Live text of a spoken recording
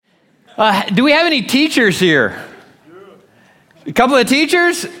Do we have any teachers here? A couple of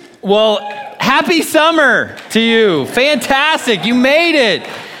teachers? Well, happy summer to you. Fantastic. You made it.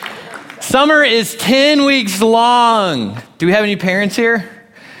 Summer is 10 weeks long. Do we have any parents here?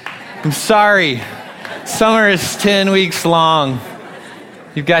 I'm sorry. Summer is 10 weeks long.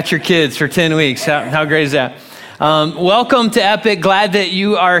 You've got your kids for 10 weeks. How great is that? Welcome to Epic. Glad that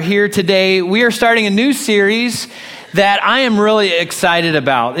you are here today. We are starting a new series that I am really excited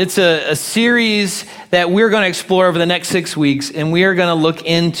about. It's a series that we're going to explore over the next 6 weeks, and we are going to look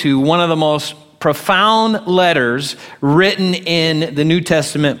into one of the most profound letters written in the New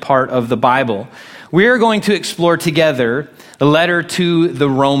Testament part of the Bible. We are going to explore together the letter to the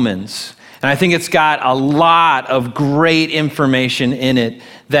Romans. And I think it's got a lot of great information in it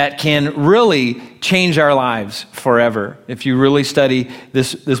that can really change our lives forever if you really study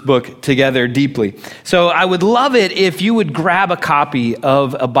this book together deeply. So I would love it if you would grab a copy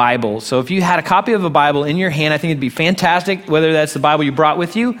of a Bible. So if you had a copy of a Bible in your hand, I think it'd be fantastic, whether that's the Bible you brought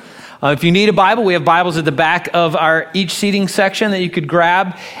with you. If you need a Bible, we have Bibles at the back of each seating section that you could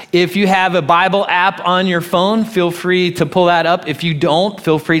grab. If you have a Bible app on your phone, feel free to pull that up. If you don't,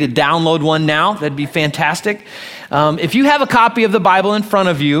 feel free to download one now. That'd be fantastic. If you have a copy of the Bible in front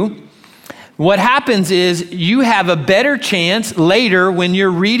of you, what happens is you have a better chance later when you're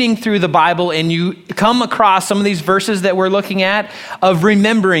reading through the Bible and you come across some of these verses that we're looking at of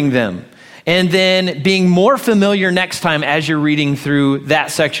remembering them. And then being more familiar next time as you're reading through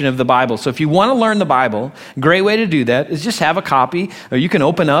that section of the Bible. So if you want to learn the Bible, a great way to do that is just have a copy, or you can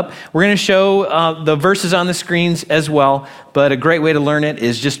open up. We're going to show the verses on the screens as well, but a great way to learn it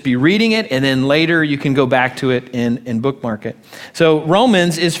is just be reading it, and then later you can go back to it and bookmark it. So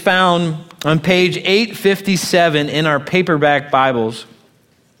Romans is found on page 857 in our paperback Bibles.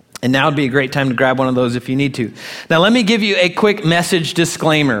 And now would be a great time to grab one of those if you need to. Now, let me give you a quick message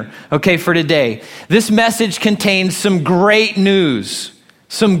disclaimer, okay, for today. This message contains some great news,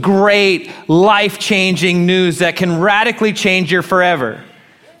 some great life-changing news that can radically change your forever.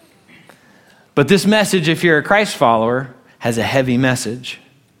 But this message, if you're a Christ follower, has a heavy message.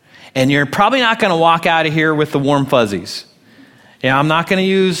 And you're probably not going to walk out of here with the warm fuzzies. Yeah, I'm not going to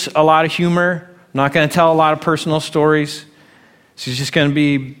use a lot of humor. I'm not going to tell a lot of personal stories. It's just going to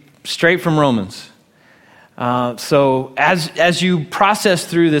be straight from Romans. So as you process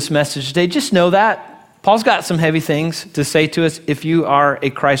through this message today, just know that Paul's got some heavy things to say to us if you are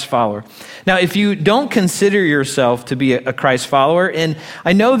a Christ follower. Now, if you don't consider yourself to be a Christ follower, and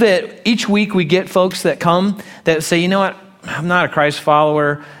I know that each week we get folks that come that say, you know what, I'm not a Christ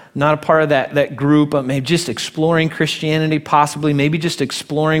follower, not a part of that group, but maybe just exploring Christianity, possibly, maybe just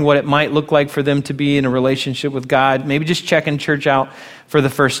exploring what it might look like for them to be in a relationship with God, maybe just checking church out for the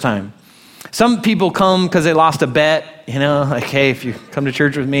first time. Some people come because they lost a bet, like, hey, if you come to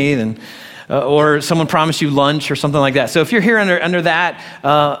church with me, then, or someone promised you lunch or something like that. So if you're here under that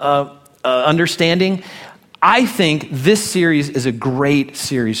understanding, I think this series is a great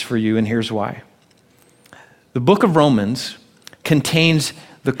series for you, and here's why. The book of Romans contains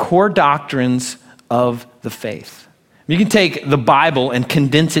the core doctrines of the faith. You can take the Bible and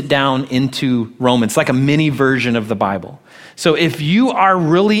condense it down into Romans, like a mini version of the Bible. So if you are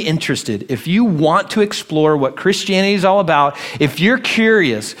really interested, if you want to explore what Christianity is all about, if you're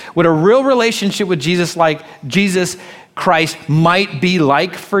curious what a real relationship with Jesus Christ might be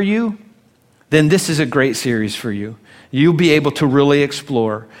like for you, then this is a great series for you. You'll be able to really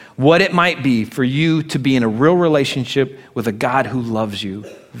explore what it might be for you to be in a real relationship with a God who loves you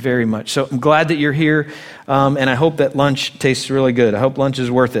very much. So I'm glad that you're here, and I hope that lunch tastes really good. I hope lunch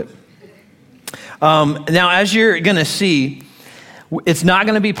is worth it. Now, as you're going to see, it's not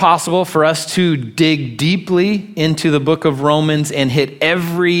going to be possible for us to dig deeply into the book of Romans and hit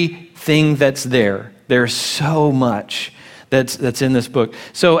everything that's there. There's so much that's in this book.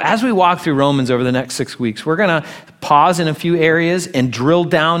 So as we walk through Romans over the next 6 weeks, we're going to pause in a few areas and drill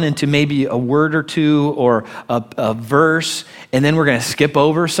down into maybe a word or two or a verse, and then we're going to skip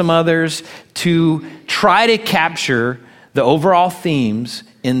over some others to try to capture the overall themes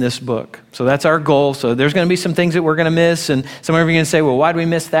in this book. So that's our goal. So there's going to be some things that we're going to miss, and some of you are going to say, well, why did we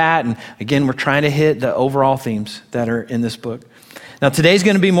miss that? And again, we're trying to hit the overall themes that are in this book. Now, today's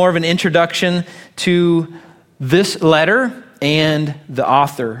going to be more of an introduction to this letter and the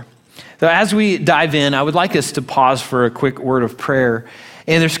author. So as we dive in, I would like us to pause for a quick word of prayer.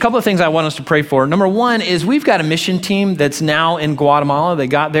 And there's a couple of things I want us to pray for. Number one is we've got a mission team that's now in Guatemala. They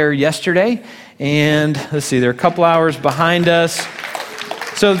got there yesterday. And let's see, they're a couple hours behind us.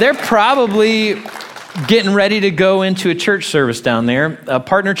 So they're probably getting ready to go into a church service down there. A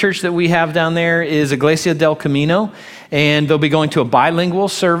partner church that we have down there is Iglesia del Camino. and they'll be going to a bilingual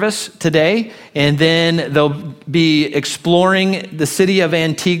service today, and then they'll be exploring the city of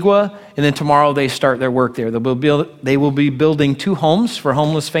Antigua, and then tomorrow they start their work there. They will be building 2 homes for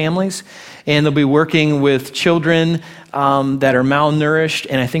homeless families, and they'll be working with children that are malnourished,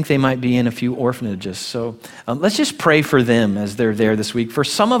 and I think they might be in a few orphanages. So let's just pray for them as they're there this week. For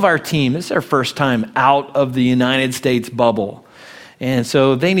some of our team, this is their first time out of the United States bubble. And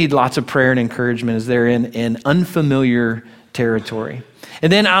so they need lots of prayer and encouragement as they're in unfamiliar territory.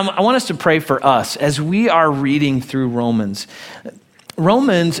 And then I want us to pray for us as we are reading through Romans.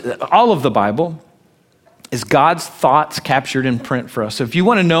 Romans, all of the Bible, is God's thoughts captured in print for us. So if you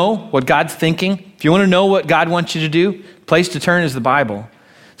want to know what God's thinking, if you want to know what God wants you to do, place to turn is the Bible.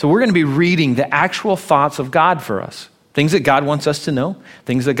 So we're going to be reading the actual thoughts of God for us. Things that God wants us to know,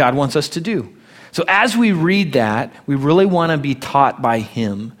 things that God wants us to do. So as we read that, we really want to be taught by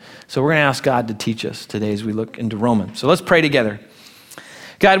him. So we're going to ask God to teach us today as we look into Romans. So let's pray together.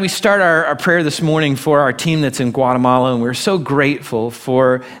 God, we start our prayer this morning for our team that's in Guatemala, and we're so grateful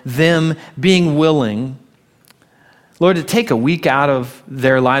for them being willing, Lord, to take a week out of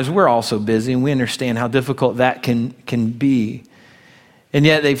their lives. We're also busy, and we understand how difficult that can be. And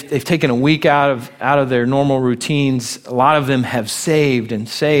yet they've taken a week out of their normal routines. A lot of them have saved and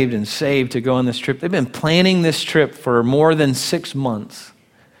saved and saved to go on this trip. They've been planning this trip for more than 6 months.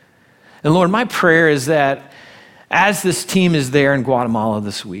 And Lord, my prayer is that as this team is there in Guatemala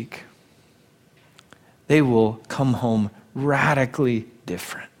this week, they will come home radically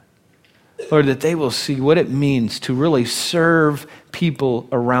different. Lord, that they will see what it means to really serve people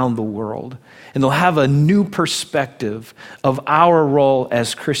around the world. And they'll have a new perspective of our role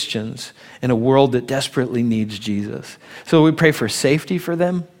as Christians in a world that desperately needs Jesus. So we pray for safety for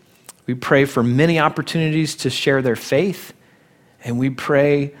them. We pray for many opportunities to share their faith. And we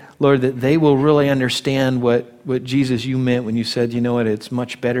pray, Lord, that they will really understand what Jesus, you meant when you said, you know what, it's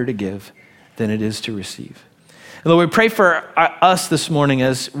much better to give than it is to receive. And Lord, we pray for us this morning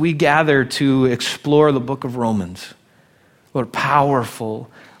as we gather to explore the book of Romans. Lord, powerful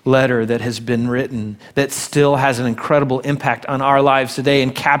letter that has been written that still has an incredible impact on our lives today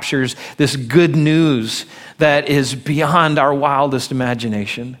and captures this good news that is beyond our wildest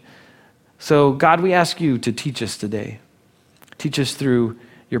imagination. So God, we ask you to teach us today. Teach us through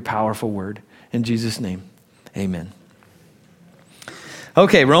your powerful word. In Jesus' name, amen.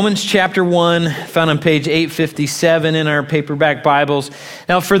 Okay, Romans chapter 1, found on page 857 in our paperback Bibles.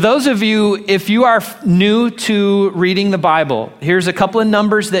 Now, for those of you, if you are new to reading the Bible, here's a couple of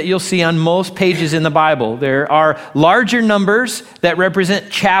numbers that you'll see on most pages in the Bible. There are larger numbers that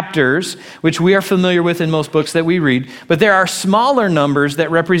represent chapters, which we are familiar with in most books that we read, but there are smaller numbers that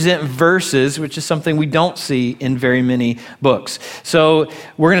represent verses, which is something we don't see in very many books. So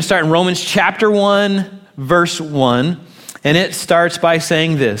we're going to start in Romans chapter 1, verse 1. And it starts by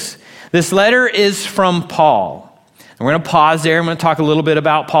saying this. This letter is from Paul. And we're going to pause there. I'm going to talk a little bit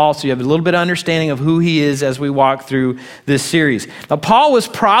about Paul so you have a little bit of understanding of who he is as we walk through this series. Now, Paul was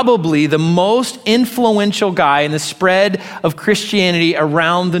probably the most influential guy in the spread of Christianity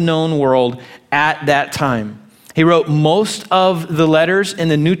around the known world at that time. He wrote most of the letters in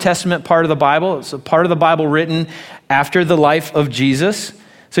the New Testament part of the Bible. It's a part of the Bible written after the life of Jesus.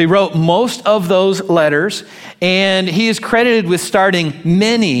 So he wrote most of those letters, and he is credited with starting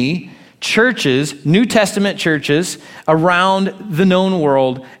many churches, New Testament churches, around the known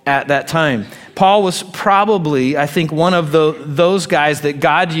world at that time. Paul was probably, I think, one of those guys that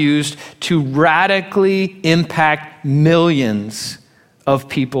God used to radically impact millions of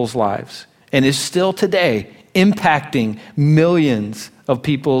people's lives, and is still today impacting millions of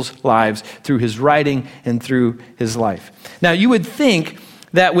people's lives through his writing and through his life. Now, you would think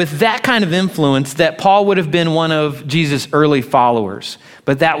that with that kind of influence, that Paul would have been one of Jesus' early followers,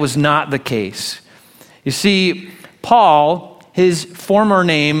 but that was not the case. You see, Paul, his former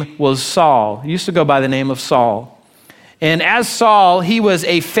name was Saul. He used to go by the name of Saul. And as Saul, he was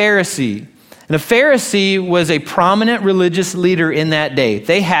a Pharisee. And a Pharisee was a prominent religious leader in that day.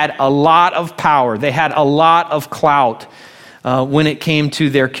 They had a lot of power. They had a lot of clout when it came to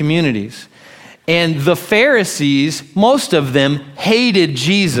their communities. And the Pharisees, most of them hated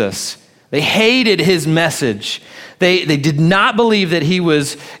Jesus. They hated his message. They did not believe that he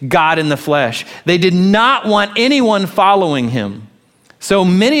was God in the flesh. They did not want anyone following him. So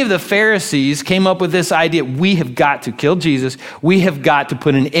many of the Pharisees came up with this idea, we have got to kill Jesus. We have got to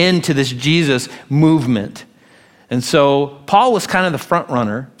put an end to this Jesus movement. And so Paul was kind of the front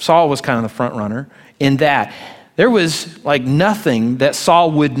runner. Saul was kind of the front runner in that. There was like nothing that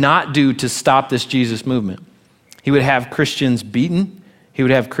Saul would not do to stop this Jesus movement. He would have Christians beaten. He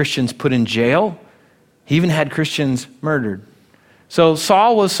would have Christians put in jail. He even had Christians murdered. So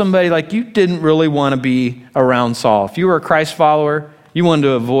Saul was somebody like you didn't really want to be around Saul. If you were a Christ follower, you wanted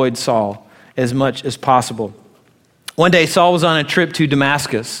to avoid Saul as much as possible. One day, Saul was on a trip to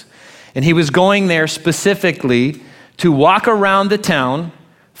Damascus, and he was going there specifically to walk around the town,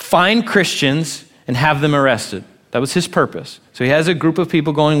 find Christians, and have them arrested. That was his purpose. So he has a group of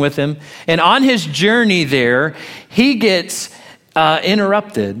people going with him. And on his journey there, he gets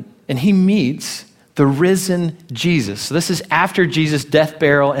interrupted, and he meets the risen Jesus. So this is after Jesus' death,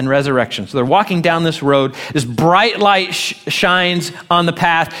 burial, and resurrection. So they're walking down this road. This bright light shines on the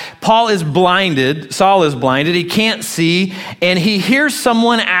path. Saul is blinded. He can't see. And he hears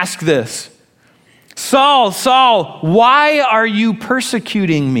someone ask this, Saul, Saul, why are you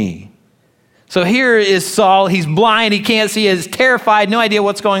persecuting me? So here is Saul. He's blind. He can't see. He's terrified. No idea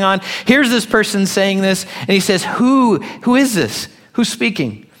what's going on. Here's this person saying this. And he says, Who is this? Who's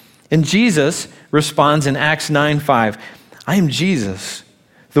speaking? And Jesus responds in Acts 9:5, I am Jesus,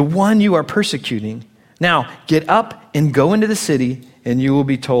 the one you are persecuting. Now get up and go into the city, and you will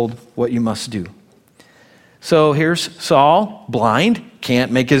be told what you must do. So here's Saul, blind,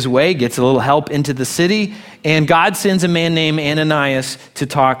 can't make his way, gets a little help into the city, and God sends a man named Ananias to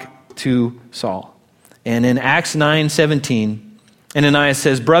talk to Saul. And in Acts 9:17, Ananias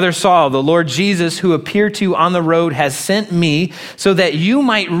says, Brother Saul, the Lord Jesus who appeared to you on the road has sent me so that you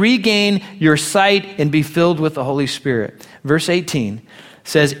might regain your sight and be filled with the Holy Spirit. Verse 18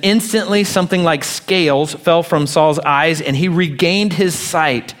 says, instantly something like scales fell from Saul's eyes and he regained his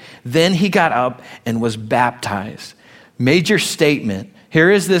sight. Then he got up and was baptized. Major statement.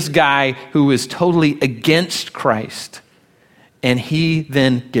 Here is this guy who is totally against Christ, and he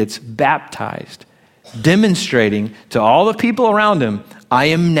then gets baptized, demonstrating to all the people around him, I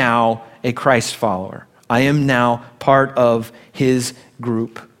am now a Christ follower. I am now part of his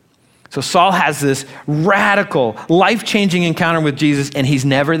group. So Saul has this radical, life-changing encounter with Jesus, and he's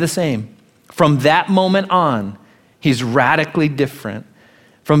never the same. From that moment on, he's radically different.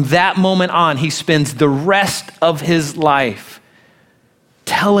 From that moment on, he spends the rest of his life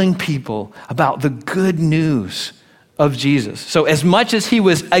telling people about the good news of Jesus. So as much as he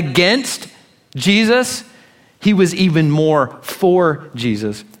was against Jesus, he was even more for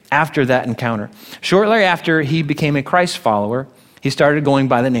Jesus after that encounter. Shortly after he became a Christ follower, he started going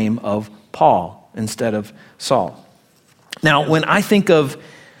by the name of Paul instead of Saul. Now, when I think of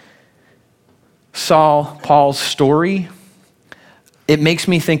Paul's story, it makes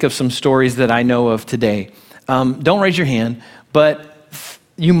me think of some stories that I know of today. Don't raise your hand, but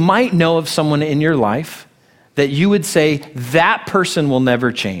you might know of someone in your life that you would say, that person will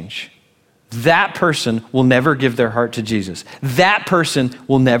never change. That person will never give their heart to Jesus. That person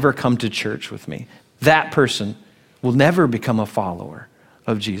will never come to church with me. That person will never become a follower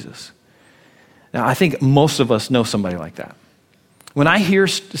of Jesus. Now, I think most of us know somebody like that. When I hear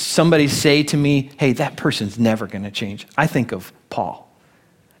somebody say to me, hey, that person's never going to change, I think of Paul.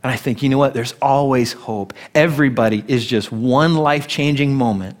 And I think, you know what? There's always hope. Everybody is just one life-changing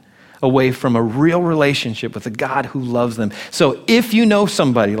moment away from a real relationship with a God who loves them. So if you know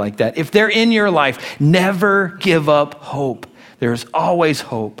somebody like that, if they're in your life, never give up hope. There's always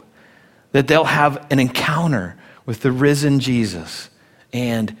hope that they'll have an encounter with the risen Jesus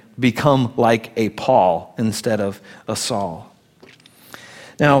and become like a Paul instead of a Saul.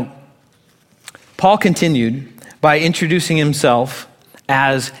 Now, Paul continued by introducing himself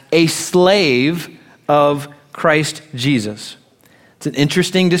as a slave of Christ Jesus. It's an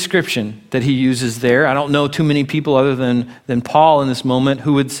interesting description that he uses there. I don't know too many people other than Paul in this moment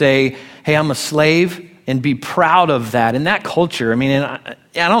who would say, hey, I'm a slave, and be proud of that. In that culture, I mean, I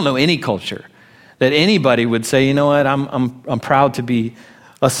don't know any culture that anybody would say, you know what, I'm proud to be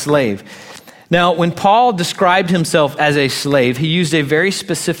a slave. Now, when Paul described himself as a slave, he used a very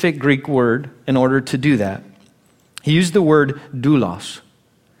specific Greek word in order to do that. He used the word doulos.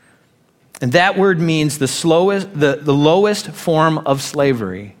 And that word means the lowest form of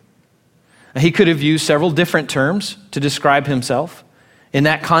slavery. He could have used several different terms to describe himself in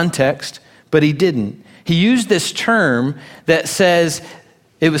that context, but he didn't. He used this term that says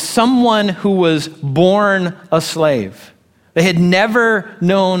it was someone who was born a slave. They had never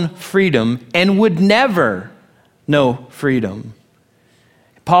known freedom and would never know freedom.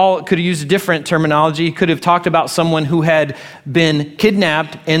 Paul could have used a different terminology. He could have talked about someone who had been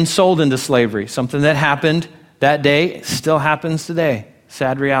kidnapped and sold into slavery, something that happened that day, still happens today.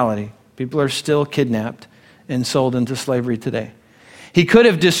 Sad reality. People are still kidnapped and sold into slavery today. He could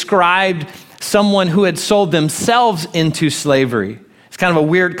have described someone who had sold themselves into slavery. It's kind of a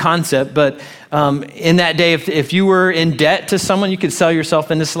weird concept, but in that day, if you were in debt to someone, you could sell yourself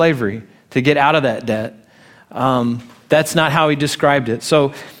into slavery to get out of that debt. That's not how he described it.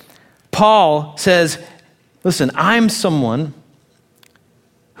 So Paul says, listen, I'm someone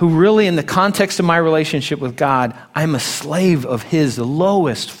who really, in the context of my relationship with God, I'm a slave of his, the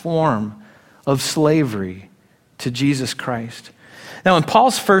lowest form of slavery to Jesus Christ. Now, in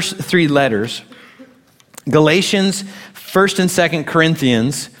Paul's first three letters, Galatians, 1st and 2nd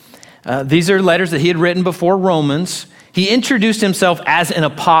Corinthians, these are letters that he had written before Romans. He introduced himself as an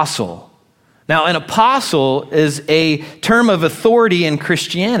apostle. Now, an apostle is a term of authority in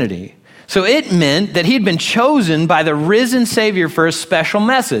Christianity. So it meant that he had been chosen by the risen Savior for a special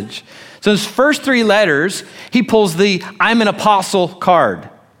message. So in his first three letters, he pulls the I'm an apostle card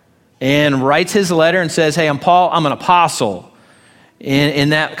and writes his letter and says, hey, I'm Paul, I'm an apostle. In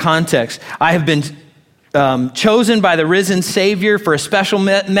that context, I have been chosen by the risen Savior for a special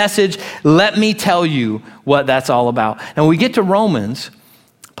message. Let me tell you what that's all about. And when we get to Romans,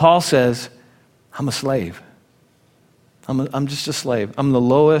 Paul says, I'm a slave. I'm just a slave. I'm the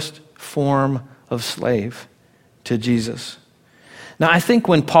lowest form of slave to Jesus. Now, I think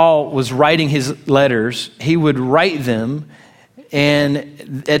when Paul was writing his letters, he would write them,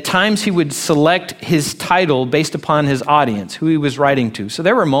 and at times he would select his title based upon his audience, who he was writing to. So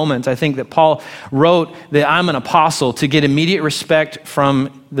there were moments, I think, that Paul wrote that I'm an apostle to get immediate respect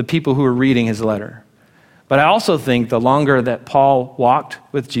from the people who were reading his letter. But I also think the longer that Paul walked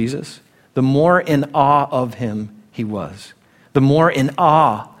with Jesus, the more in awe of him he was, the more in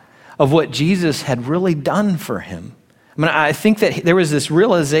awe of what Jesus had really done for him. I mean, I think that there was this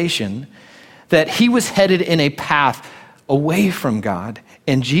realization that he was headed in a path away from God,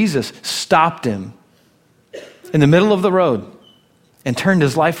 and Jesus stopped him in the middle of the road and turned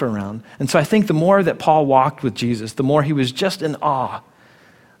his life around. And so I think the more that Paul walked with Jesus, the more he was just in awe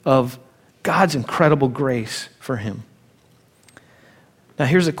of God's incredible grace for him. Now,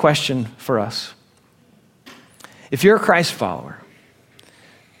 here's a question for us. If you're a Christ follower,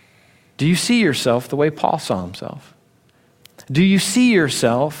 do you see yourself the way Paul saw himself? Do you see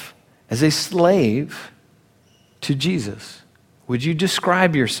yourself as a slave to Jesus? Would you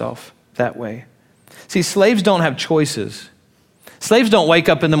describe yourself that way? See, slaves don't have choices. Slaves don't wake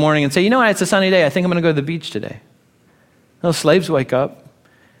up in the morning and say, you know what, it's a sunny day. I think I'm going to go to the beach today. No, slaves wake up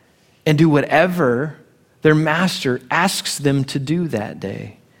and do whatever their master asks them to do that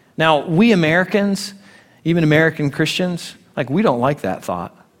day. Now, we Americans, even American Christians, we don't like that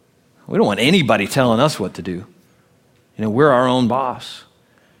thought. We don't want anybody telling us what to do. We're our own boss.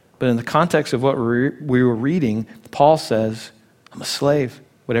 But in the context of what we were reading, Paul says, I'm a slave.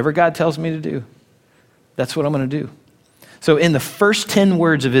 Whatever God tells me to do, that's what I'm going to do. So in the first 10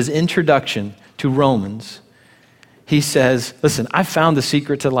 words of his introduction to Romans, he says, listen, I found the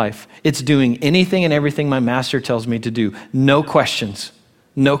secret to life. It's doing anything and everything my master tells me to do. No questions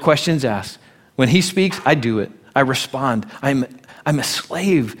asked. When he speaks, I do it. I respond. I'm a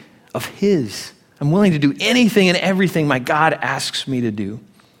slave of his. I'm willing to do anything and everything my God asks me to do.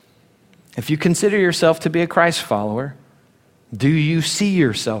 If you consider yourself to be a Christ follower, do you see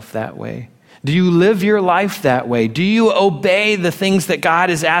yourself that way? Do you live your life that way? Do you obey the things that God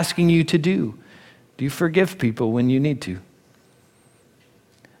is asking you to do? Do you forgive people when you need to?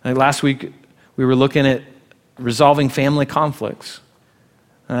 Last week, we were looking at resolving family conflicts.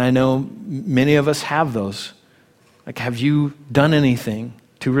 And I know many of us have those. Have you done anything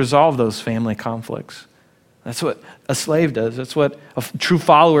to resolve those family conflicts? That's what a slave does. That's what a true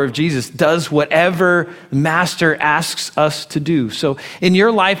follower of Jesus does, whatever the master asks us to do. So in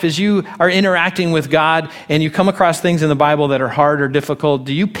your life, as you are interacting with God and you come across things in the Bible that are hard or difficult,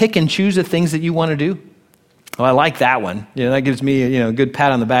 do you pick and choose the things that you want to do? Oh, I like that one. That gives me a good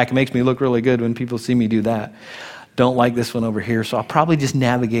pat on the back. It makes me look really good when people see me do that. Don't like this one over here, so I'll probably just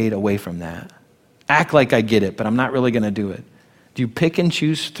navigate away from that. Act like I get it, but I'm not really going to do it. Do you pick and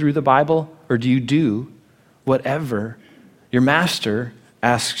choose through the Bible, or do you do whatever your master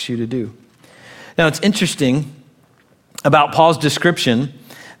asks you to do? Now, it's interesting about Paul's description.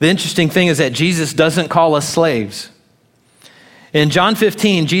 The interesting thing is that Jesus doesn't call us slaves. In John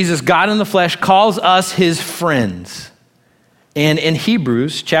 15, Jesus, God in the flesh, calls us his friends. And in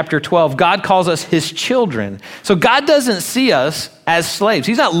Hebrews chapter 12, God calls us his children. So God doesn't see us as slaves.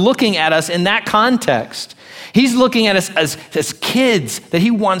 He's not looking at us in that context. He's looking at us as kids that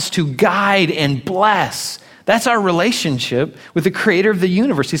he wants to guide and bless. That's our relationship with the creator of the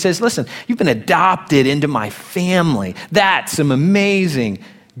universe. He says, listen, you've been adopted into my family. That's some amazing,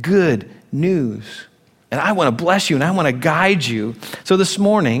 good news. And I want to bless you and I want to guide you. So this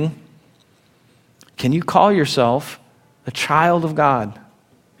morning, can you call yourself a child of God?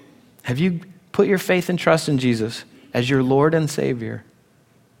 Have you put your faith and trust in Jesus as your Lord and Savior?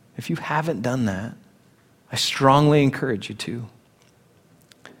 If you haven't done that, I strongly encourage you to.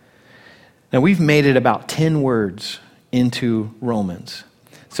 Now, we've made it about 10 words into Romans.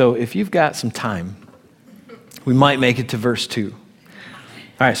 So if you've got some time, we might make it to verse 2. All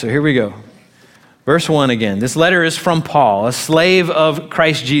right, so here we go. Verse 1 again. This letter is from Paul, a slave of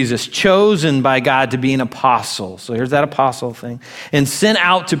Christ Jesus, chosen by God to be an apostle. So here's that apostle thing. And sent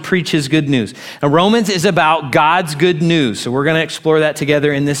out to preach his good news. Now, Romans is about God's good news. So we're going to explore that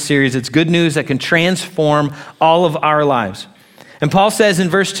together in this series. It's good news that can transform all of our lives. And Paul says in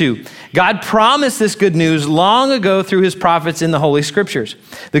verse 2, God promised this good news long ago through his prophets in the Holy Scriptures.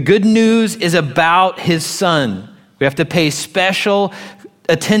 The good news is about his Son. We have to pay special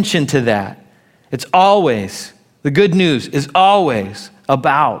attention to that. It's always, the good news is always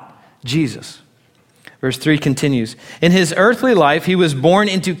about Jesus. Verse 3 continues, in his earthly life, he was born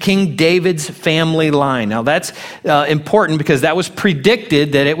into King David's family line. Now that's important because that was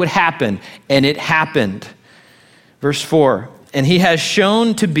predicted that it would happen, and it happened. Verse 4, and he has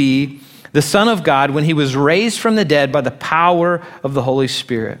shown to be the Son of God when he was raised from the dead by the power of the Holy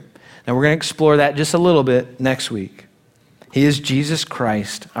Spirit. Now we're going to explore that just a little bit next week. He is Jesus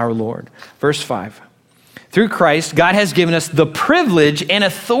Christ, our Lord. Verse 5. Through Christ, God has given us the privilege and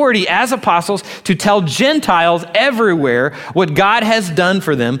authority as apostles to tell Gentiles everywhere what God has done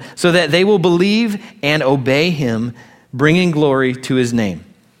for them so that they will believe and obey him, bringing glory to his name.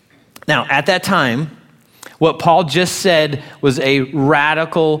 Now, at that time, what Paul just said was a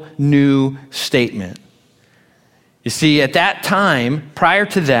radical new statement. You see, at that time, prior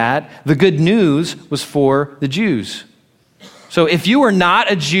to that, the good news was for the Jews. So if you were not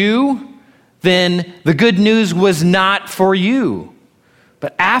a Jew, then the good news was not for you.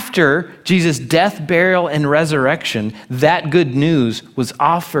 But after Jesus' death, burial, and resurrection, that good news was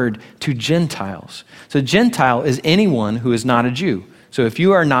offered to Gentiles. So Gentile is anyone who is not a Jew. So if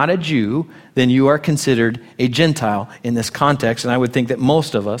you are not a Jew, then you are considered a Gentile in this context, and I would think that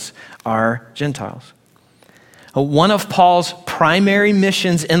most of us are Gentiles. One of Paul's primary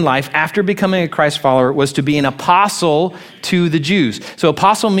missions in life after becoming a Christ follower was to be an apostle to the Jews. So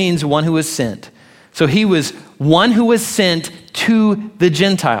apostle means one who was sent. So he was one who was sent to the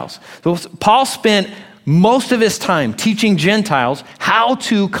Gentiles. So Paul spent most of his time teaching Gentiles how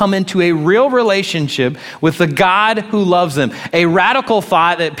to come into a real relationship with the God who loves them. A radical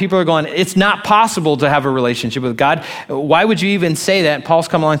thought that people are going, it's not possible to have a relationship with God. Why would you even say that? And Paul's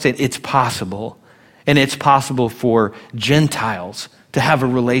come along and said, it's possible. And it's possible for Gentiles to have a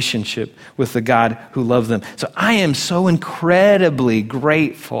relationship with the God who loves them. So I am so incredibly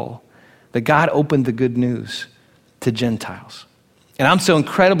grateful that God opened the good news to Gentiles. And I'm so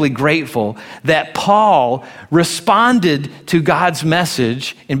incredibly grateful that Paul responded to God's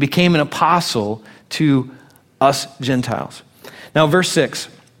message and became an apostle to us Gentiles. Now, verse 6.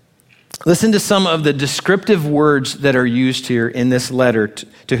 Listen to some of the descriptive words that are used here in this letter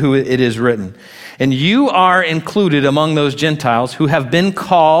to who it is written. And you are included among those Gentiles who have been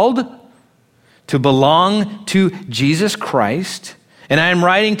called to belong to Jesus Christ. And I am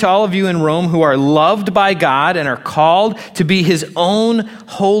writing to all of you in Rome who are loved by God and are called to be his own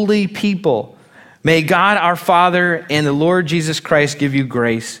holy people. May God our Father and the Lord Jesus Christ give you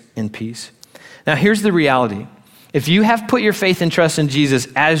grace and peace. Now here's the reality. If you have put your faith and trust in Jesus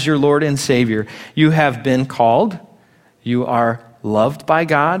as your Lord and Savior, you have been called, you are loved by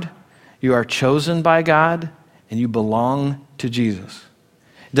God, you are chosen by God, and you belong to Jesus.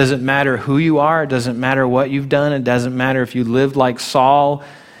 It doesn't matter who you are, it doesn't matter what you've done, it doesn't matter if you lived like Saul,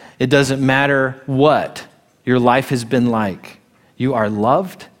 it doesn't matter what your life has been like. You are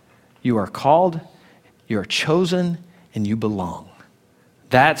loved, you are called, you are chosen, and you belong.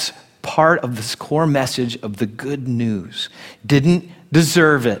 That's part of this core message of the good news. Didn't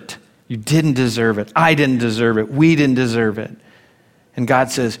deserve it. You didn't deserve it. I didn't deserve it. We didn't deserve it. And God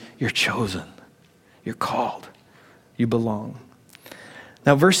says, you're chosen. You're called. You belong.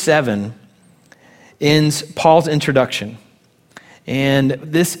 Now, verse 7 ends Paul's introduction. And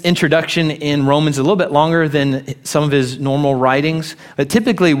this introduction in Romans is a little bit longer than some of his normal writings. But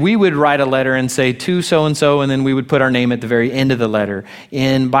typically, we would write a letter and say, to so-and-so, and then we would put our name at the very end of the letter.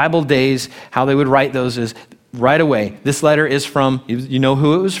 In Bible days, how they would write those is right away. This letter is from, you know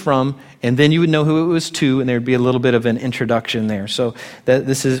who it was from, and then you would know who it was to, and there'd be a little bit of an introduction there. So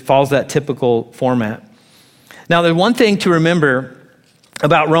this follows that typical format. Now, the one thing to remember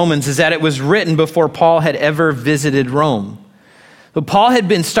about Romans is that it was written before Paul had ever visited Rome. But Paul had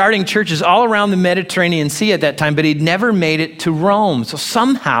been starting churches all around the Mediterranean Sea at that time, but he'd never made it to Rome. So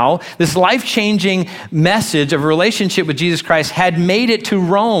somehow, this life-changing message of a relationship with Jesus Christ had made it to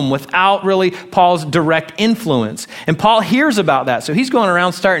Rome without really Paul's direct influence. And Paul hears about that. So he's going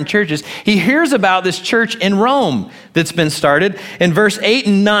around starting churches. He hears about this church in Rome that's been started. In verse 8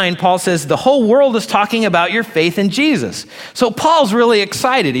 and 9, Paul says, the whole world is talking about your faith in Jesus. So Paul's really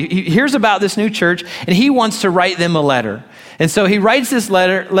excited. He hears about this new church, and he wants to write them a letter. And so he writes this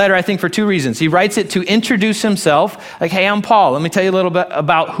letter, I think, for two reasons. He writes it to introduce himself, like, hey, I'm Paul. Let me tell you a little bit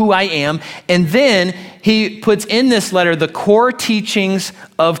about who I am. And then he puts in this letter the core teachings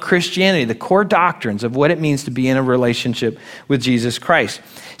of Christianity, the core doctrines of what it means to be in a relationship with Jesus Christ.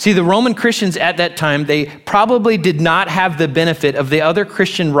 See, the Roman Christians at that time, they probably did not have the benefit of the other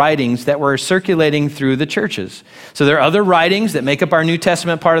Christian writings that were circulating through the churches. So there are other writings that make up our New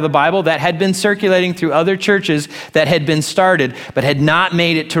Testament part of the Bible that had been circulating through other churches that had been started, but had not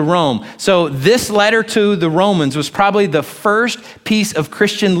made it to Rome. So this letter to the Romans was probably the first piece of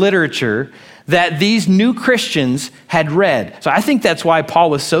Christian literature that these new Christians had read. So I think that's why Paul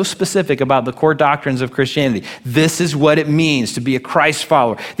was so specific about the core doctrines of Christianity. This is what it means to be a Christ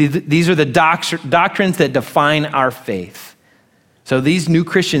follower. These are the doctrines that define our faith. So these new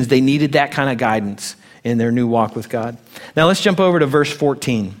Christians, they needed that kind of guidance in their new walk with God. Now let's jump over to verse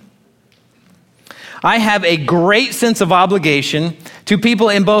 14. I have a great sense of obligation to people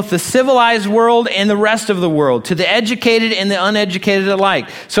in both the civilized world and the rest of the world, to the educated and the uneducated alike.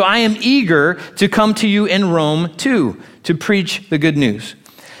 So I am eager to come to you in Rome too, to preach the good news.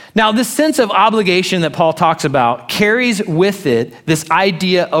 Now, this sense of obligation that Paul talks about carries with it this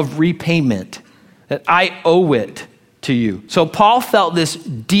idea of repayment, that I owe it to you. So Paul felt this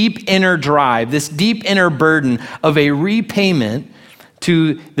deep inner drive, this deep inner burden of a repayment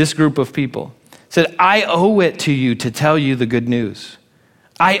to this group of people. Said, I owe it to you to tell you the good news.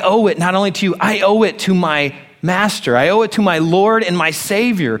 I owe it not only to you, I owe it to my master. I owe it to my Lord and my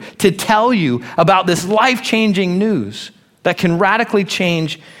Savior to tell you about this life-changing news that can radically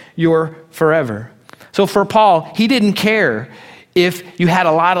change your forever. So for Paul, he didn't care if you had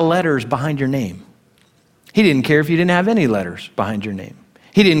a lot of letters behind your name. He didn't care if you didn't have any letters behind your name.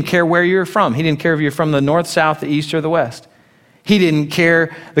 He didn't care where you're from. He didn't care if you're from the north, south, the east, or the west. He didn't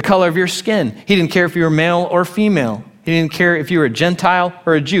care the color of your skin. He didn't care if you were male or female. He didn't care if you were a Gentile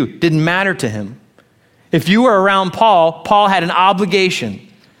or a Jew. It didn't matter to him. If you were around Paul, Paul had an obligation.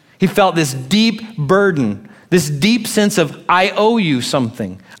 He felt this deep burden, this deep sense of, I owe you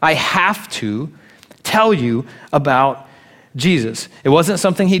something. I have to tell you about Jesus. It wasn't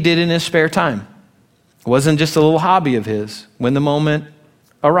something he did in his spare time. It wasn't just a little hobby of his when the moment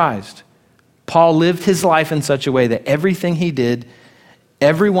arose. Paul lived his life in such a way that everything he did,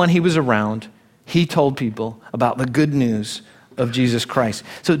 everyone he was around, he told people about the good news of Jesus Christ.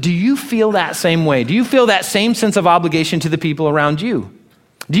 So do you feel that same way? Do you feel that same sense of obligation to the people around you?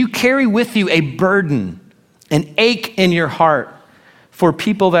 Do you carry with you a burden, an ache in your heart for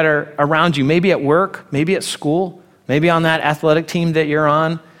people that are around you, maybe at work, maybe at school, maybe on that athletic team that you're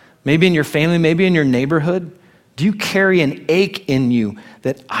on, maybe in your family, maybe in your neighborhood? Do you carry an ache in you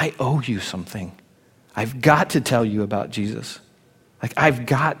that I owe you something? I've got to tell you about Jesus. Like, I've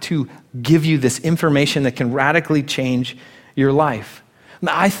got to give you this information that can radically change your life.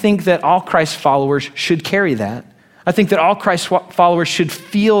 Now, I think that all Christ followers should carry that. I think that all Christ followers should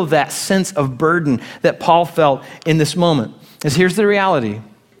feel that sense of burden that Paul felt in this moment. Because here's the reality.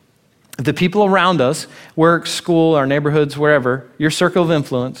 The people around us, work, school, our neighborhoods, wherever, your circle of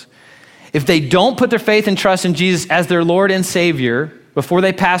influence, if they don't put their faith and trust in Jesus as their Lord and Savior before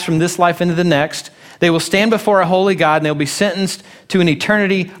they pass from this life into the next, they will stand before a holy God and they'll be sentenced to an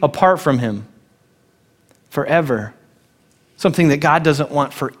eternity apart from him forever. Something that God doesn't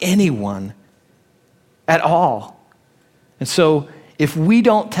want for anyone at all. And so if we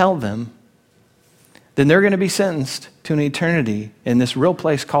don't tell them, then they're going to be sentenced to an eternity in this real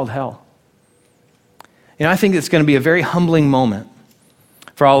place called hell. You know, I think it's going to be a very humbling moment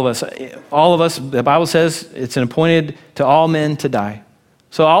for all of us. All of us, the Bible says it's appointed to all men to die.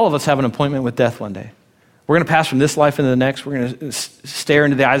 So all of us have an appointment with death one day. We're going to pass from this life into the next. We're going to stare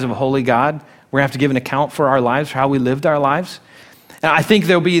into the eyes of a holy God. We're going to have to give an account for our lives, for how we lived our lives. And I think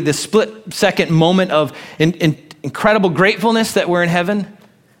there'll be this split-second moment of incredible gratefulness that we're in heaven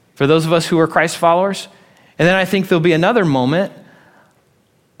for those of us who are Christ followers. And then I think there'll be another moment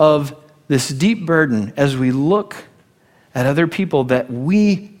of this deep burden as we look at other people that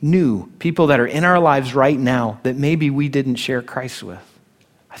we knew, people that are in our lives right now that maybe we didn't share Christ with.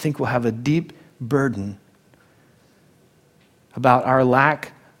 I think we'll have a deep burden about our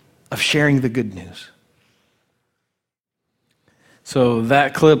lack of sharing the good news. So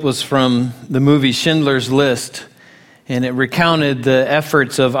that clip was from the movie Schindler's List, and it recounted the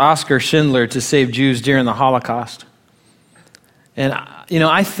efforts of Oskar Schindler to save Jews during the Holocaust. And,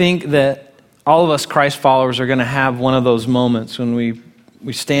 I think that all of us Christ followers are going to have one of those moments when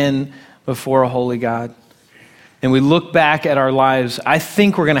we stand before a holy God and we look back at our lives. I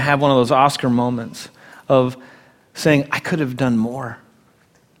think we're going to have one of those Oscar moments of saying, I could have done more.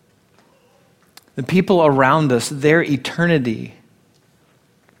 The people around us, their eternity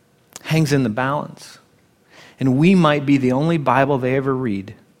hangs in the balance. And we might be the only Bible they ever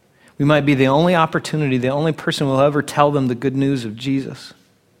read. We might be the only opportunity, the only person who will ever tell them the good news of Jesus.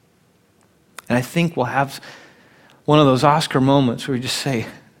 And I think we'll have one of those Oscar moments where we just say,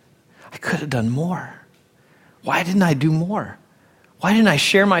 I could have done more. Why didn't I do more? Why didn't I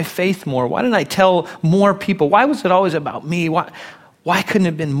share my faith more? Why didn't I tell more people? Why was it always about me? Why couldn't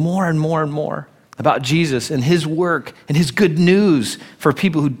it have been more and more and more about Jesus and his work and his good news for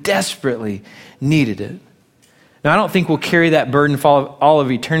people who desperately needed it? Now, I don't think we'll carry that burden for all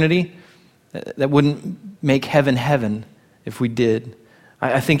of eternity. That wouldn't make heaven heaven if we did.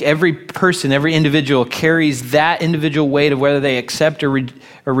 I think every person, every individual carries that individual weight of whether they accept or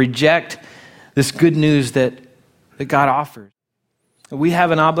reject this good news that God offers. We have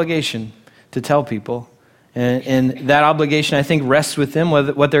an obligation to tell people, and that obligation, I think, rests with them,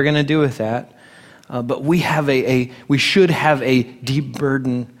 what they're going to do with that. But we should have a deep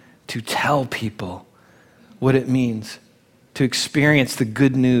burden to tell people what it means to experience the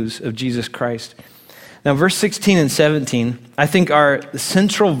good news of Jesus Christ. Now, verse 16 and 17, I think are the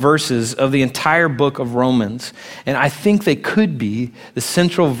central verses of the entire book of Romans. And I think they could be the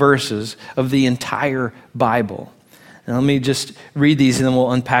central verses of the entire Bible. And let me just read these and then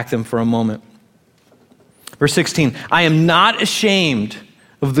we'll unpack them for a moment. Verse 16, I am not ashamed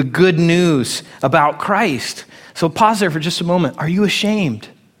of the good news about Christ. So pause there for just a moment. Are you ashamed?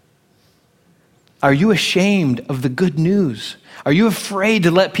 Are you ashamed of the good news? Are you afraid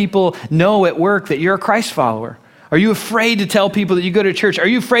to let people know at work that you're a Christ follower? Are you afraid to tell people that you go to church? Are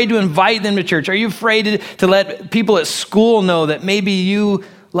you afraid to invite them to church? Are you afraid to let people at school know that maybe you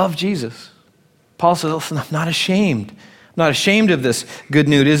love Jesus? Paul says, listen, I'm not ashamed. I'm not ashamed of this good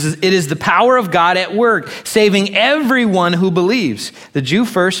news. It is the power of God at work, saving everyone who believes, the Jew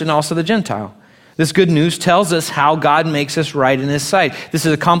first and also the Gentile. This good news tells us how God makes us right in his sight. This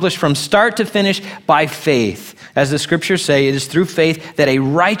is accomplished from start to finish by faith. As the scriptures say, it is through faith that a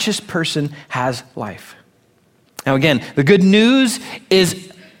righteous person has life. Now again, the good news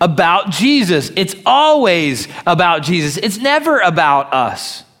is about Jesus. It's always about Jesus. It's never about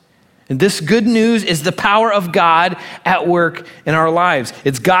us. And this good news is the power of God at work in our lives.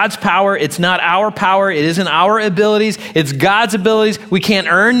 It's God's power. It's not our power. It isn't our abilities. It's God's abilities. We can't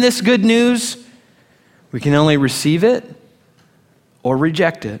earn this good news. We can only receive it or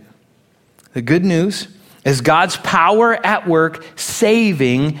reject it. The good news is God's power at work,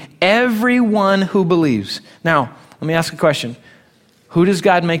 saving everyone who believes. Now, let me ask a question. Who does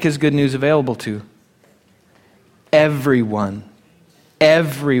God make his good news available to? Everyone.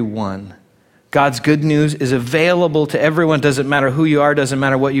 Everyone. God's good news is available to everyone. Doesn't matter who you are, doesn't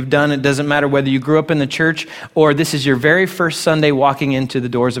matter what you've done, it doesn't matter whether you grew up in the church or this is your very first Sunday walking into the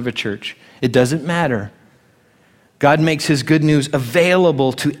doors of a church. It doesn't matter. God makes his good news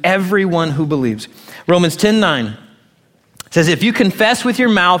available to everyone who believes. Romans 10:9 says, if you confess with your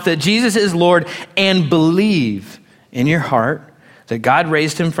mouth that Jesus is Lord and believe in your heart that God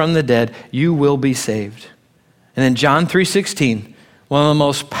raised him from the dead, you will be saved. And then John 3:16, one of the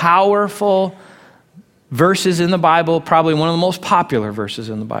most powerful verses in the Bible, probably one of the most popular verses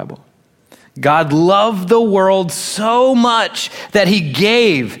in the Bible. God loved the world so much that he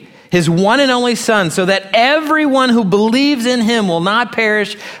gave his one and only Son, so that everyone who believes in him will not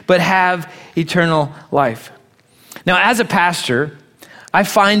perish, but have eternal life. Now, as a pastor, I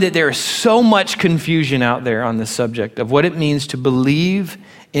find that there is so much confusion out there on this subject of what it means to believe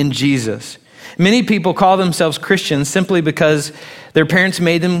in Jesus. Many people call themselves Christians simply because their parents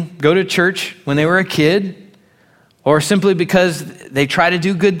made them go to church when they were a kid, or simply because they try to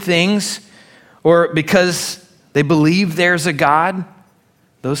do good things, or because they believe there's a God.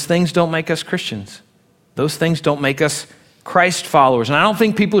 Those things don't make us Christians. Those things don't make us Christ followers. And I don't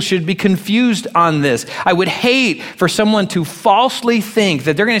think people should be confused on this. I would hate for someone to falsely think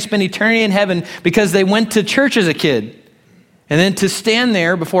that they're going to spend eternity in heaven because they went to church as a kid, and then to stand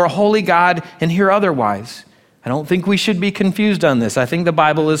there before a holy God and hear otherwise. I don't think we should be confused on this. I think the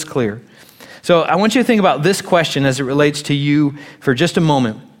Bible is clear. So I want you to think about this question as it relates to you for just a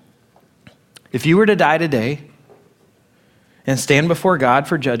moment. If you were to die today and stand before God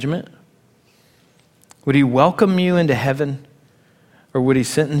for judgment, would he welcome you into heaven or would he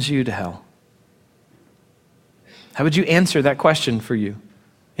sentence you to hell? How would you answer that question for you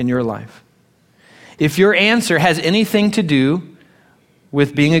in your life? If your answer has anything to do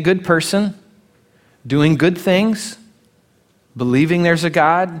with being a good person, doing good things, believing there's a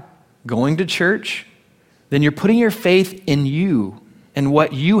God, going to church, then you're putting your faith in you and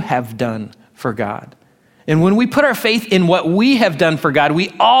what you have done for God. And when we put our faith in what we have done for God,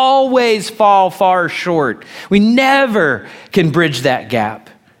 we always fall far short. We never can bridge that gap.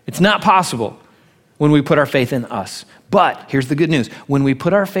 It's not possible when we put our faith in us. But here's the good news. When we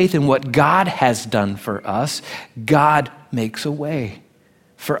put our faith in what God has done for us, God makes a way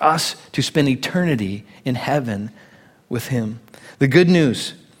for us to spend eternity in heaven with him. The good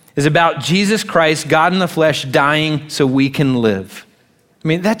news is about Jesus Christ, God in the flesh, dying so we can live. I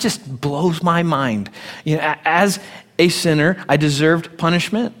mean, that just blows my mind. You know, as a sinner, I deserved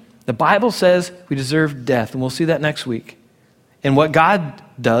punishment. The Bible says we deserve death, and we'll see that next week. And what God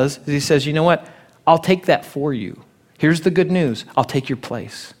does is he says, you know what? I'll take that for you. Here's the good news. I'll take your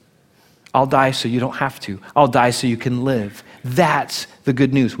place. I'll die so you don't have to. I'll die so you can live. That's the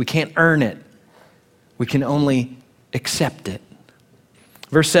good news. We can't earn it. We can only accept it.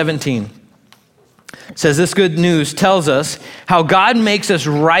 Verse 17 says this good news tells us how God makes us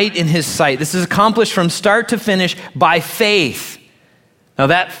right in his sight. This is accomplished from start to finish by faith. Now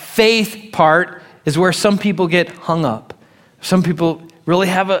that faith part is where some people get hung up. Some people really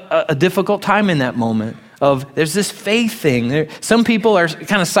have a difficult time in that moment of there's this faith thing. Some people are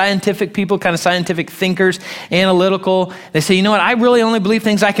kind of scientific people, kind of scientific thinkers, analytical. They say, you know what, I really only believe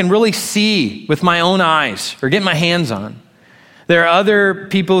things I can really see with my own eyes or get my hands on. There are other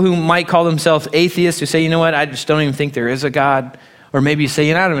people who might call themselves atheists who say, you know what, I just don't even think there is a God. Or maybe you say,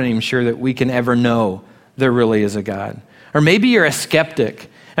 you know, I'm not even sure that we can ever know there really is a God. Or maybe you're a skeptic.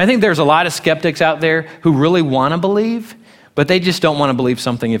 I think there's a lot of skeptics out there who really want to believe, but they just don't want to believe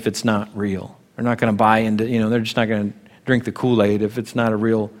something if it's not real. They're not going to buy into, they're just not going to drink the Kool-Aid if it's not a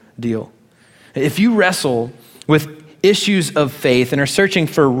real deal. If you wrestle with issues of faith and are searching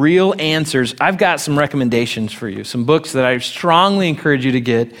for real answers, I've got some recommendations for you, some books that I strongly encourage you to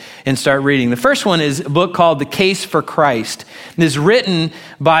get and start reading. The first one is a book called The Case for Christ. It is written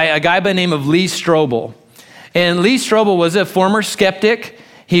by a guy by the name of Lee Strobel. And Lee Strobel was a former skeptic.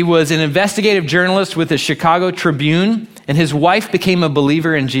 He was an investigative journalist with the Chicago Tribune, and his wife became a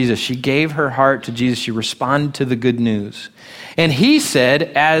believer in Jesus. She gave her heart to Jesus. She responded to the good news. And he said,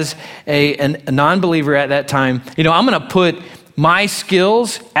 as a non-believer at that time, I'm going to put my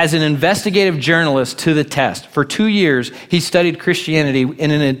skills as an investigative journalist to the test. For 2 years, he studied Christianity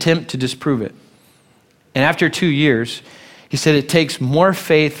in an attempt to disprove it. And after 2 years, he said, it takes more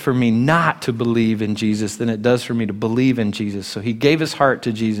faith for me not to believe in Jesus than it does for me to believe in Jesus. So he gave his heart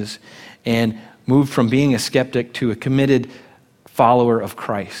to Jesus and moved from being a skeptic to a committed follower of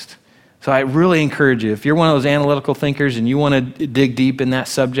Christ. So I really encourage you, if you're one of those analytical thinkers and you want to dig deep in that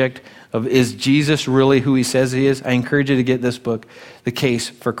subject of is Jesus really who he says he is, I encourage you to get this book, The Case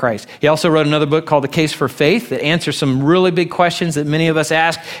for Christ. He also wrote another book called The Case for Faith that answers some really big questions that many of us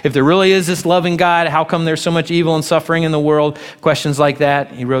ask. If there really is this loving God, how come there's so much evil and suffering in the world? Questions like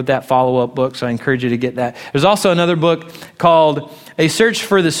that. He wrote that follow-up book, so I encourage you to get that. There's also another book called A Search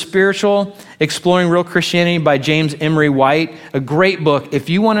for the Spiritual, Exploring Real Christianity by James Emery White. A great book. If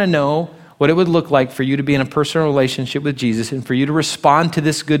you want to know what it would look like for you to be in a personal relationship with Jesus and for you to respond to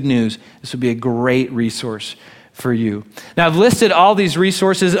this good news, this would be a great resource for you. Now, I've listed all these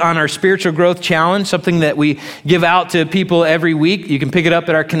resources on our Spiritual Growth Challenge, something that we give out to people every week. You can pick it up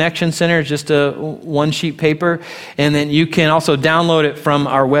at our Connection Center. It's just a one-sheet paper. And then you can also download it from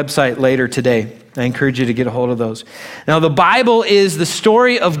our website later today. I encourage you to get a hold of those. Now, the Bible is the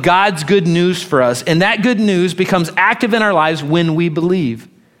story of God's good news for us, and that good news becomes active in our lives when we believe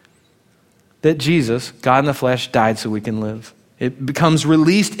that Jesus, God in the flesh, died so we can live. It becomes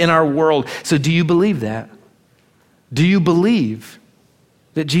released in our world. So do you believe that? Do you believe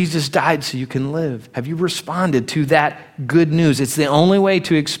that Jesus died so you can live? Have you responded to that good news? It's the only way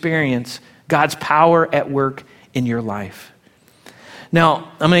to experience God's power at work in your life.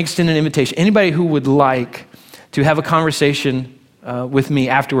 Now, I'm going to extend an invitation. Anybody who would like to have a conversation with me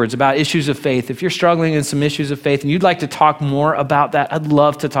afterwards about issues of faith, if you're struggling in some issues of faith and you'd like to talk more about that, I'd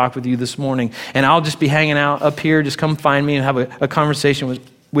love to talk with you this morning. And I'll just be hanging out up here. Just come find me and have a conversation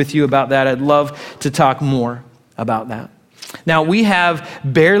with you about that. I'd love to talk more about that. Now, we have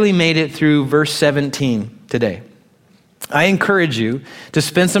barely made it through verse 17 today. I encourage you to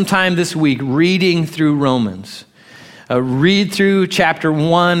spend some time this week reading through Romans. Read through chapter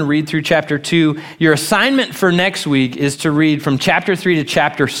 1, read through chapter 2. Your assignment for next week is to read from chapter 3 to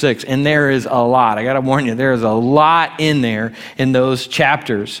chapter 6, and there is a lot. I got to warn you, there is a lot in there in those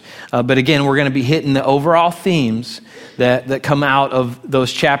chapters. But again, we're going to be hitting the overall themes that come out of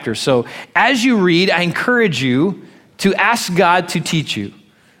those chapters. So as you read, I encourage you to ask God to teach you.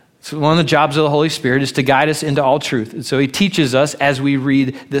 So one of the jobs of the Holy Spirit is to guide us into all truth. And so he teaches us as we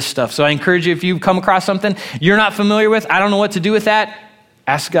read this stuff. So I encourage you, if you've come across something you're not familiar with, I don't know what to do with that,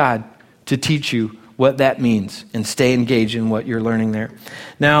 ask God to teach you what that means and stay engaged in what you're learning there.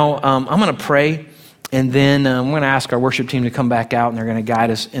 Now, I'm going to pray, and then I'm going to ask our worship team to come back out, and they're going to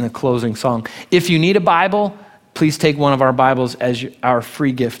guide us in a closing song. If you need a Bible, please take one of our Bibles as our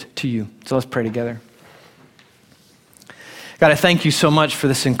free gift to you. So let's pray together. God, I thank you so much for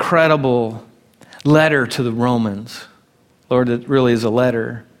this incredible letter to the Romans. Lord, it really is a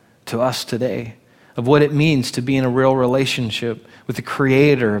letter to us today of what it means to be in a real relationship with the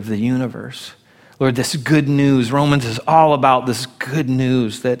creator of the universe. Lord, this good news, Romans is all about this good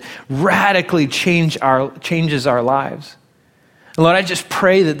news that radically changes our lives. And Lord, I just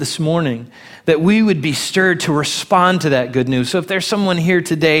pray that this morning that we would be stirred to respond to that good news. So if there's someone here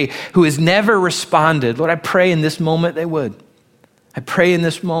today who has never responded, Lord, I pray in this moment they would. I pray in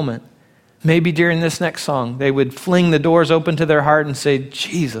this moment, maybe during this next song, they would fling the doors open to their heart and say,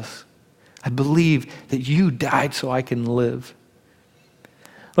 Jesus, I believe that you died so I can live.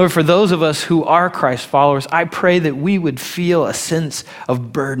 Lord, for those of us who are Christ followers, I pray that we would feel a sense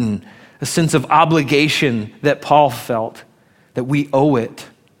of burden, a sense of obligation that Paul felt, that we owe it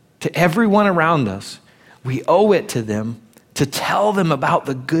to everyone around us. We owe it to them to tell them about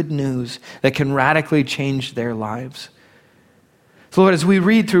the good news that can radically change their lives. So Lord, as we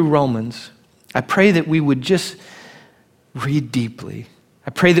read through Romans, I pray that we would just read deeply. I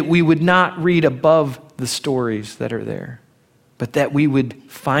pray that we would not read above the stories that are there, but that we would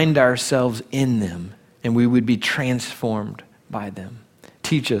find ourselves in them and we would be transformed by them.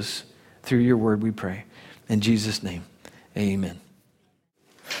 Teach us through your word, we pray. In Jesus' name, amen.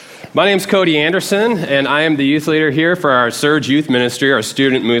 My name's Cody Anderson, and I am the youth leader here for our Surge Youth Ministry, our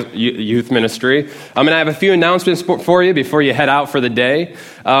student youth ministry. And I have a few announcements for you before you head out for the day.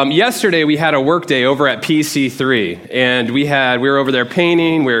 Yesterday, we had a work day over at PC3, and we were over there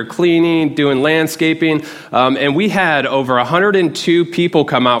painting, we were cleaning, doing landscaping, and we had over 102 people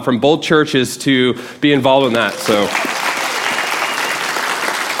come out from both churches to be involved in that. So,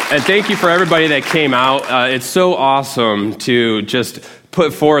 and thank you for everybody that came out. It's so awesome to just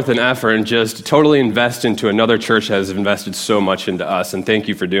put forth an effort and just totally invest into another church that has invested so much into us, and thank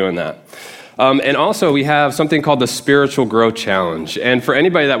you for doing that. And also, we have something called the Spiritual Growth Challenge. And for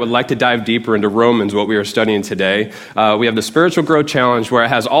anybody that would like to dive deeper into Romans, what we are studying today, we have the Spiritual Growth Challenge where it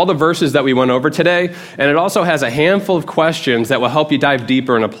has all the verses that we went over today, and it also has a handful of questions that will help you dive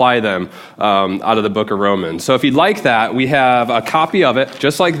deeper and apply them out of the book of Romans. So if you'd like that, we have a copy of it,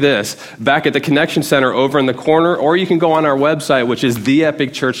 just like this, back at the Connection Center over in the corner, or you can go on our website, which is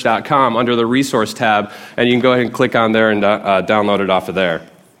theepicchurch.com, under the resource tab, and you can go ahead and click on there and download it off of there.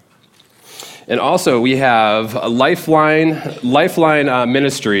 And also, we have Lifeline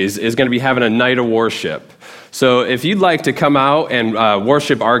Ministries is going to be having a night of worship. So if you'd like to come out and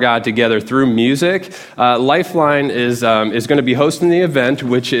worship our God together through music, Lifeline is going to be hosting the event,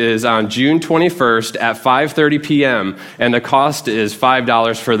 which is on June 21st at 5:30 p.m., and the cost is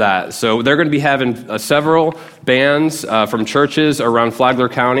 $5 for that. So they're going to be having several bands from churches around Flagler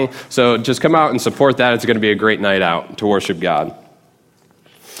County. So just come out and support that. It's going to be a great night out to worship God.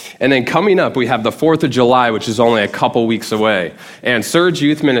 And then coming up, we have the 4th of July, which is only a couple weeks away. And Surge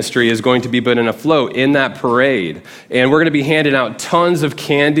Youth Ministry is going to be putting a float in that parade. And we're going to be handing out tons of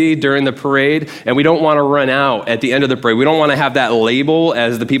candy during the parade. And we don't want to run out at the end of the parade. We don't want to have that label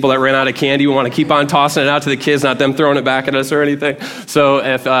as the people that ran out of candy. We want to keep on tossing it out to the kids, not them throwing it back at us or anything. So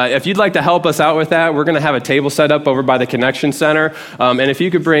if you'd like to help us out with that, we're going to have a table set up over by the Connection Center. And if you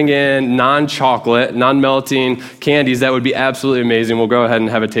could bring in non-chocolate, non-melting candies, that would be absolutely amazing. We'll go ahead and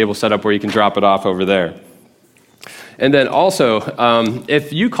have a table set up where you can drop it off over there. And then also,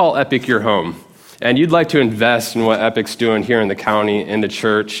 if you call Epic your home and you'd like to invest in what Epic's doing here in the county, in the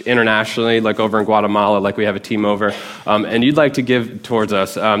church, internationally, like over in Guatemala, like we have a team over, and you'd like to give towards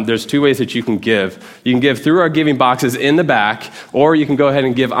us, there's two ways that you can give. You can give through our giving boxes in the back, or you can go ahead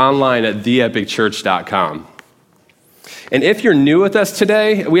and give online at theepicchurch.com. And if you're new with us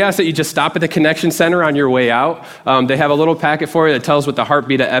today, we ask that you just stop at the Connection Center on your way out. They have a little packet for you that tells what the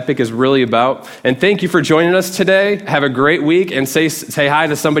heartbeat of Epic is really about. And thank you for joining us today. Have a great week, and say hi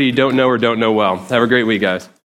to somebody you don't know or don't know well. Have a great week, guys.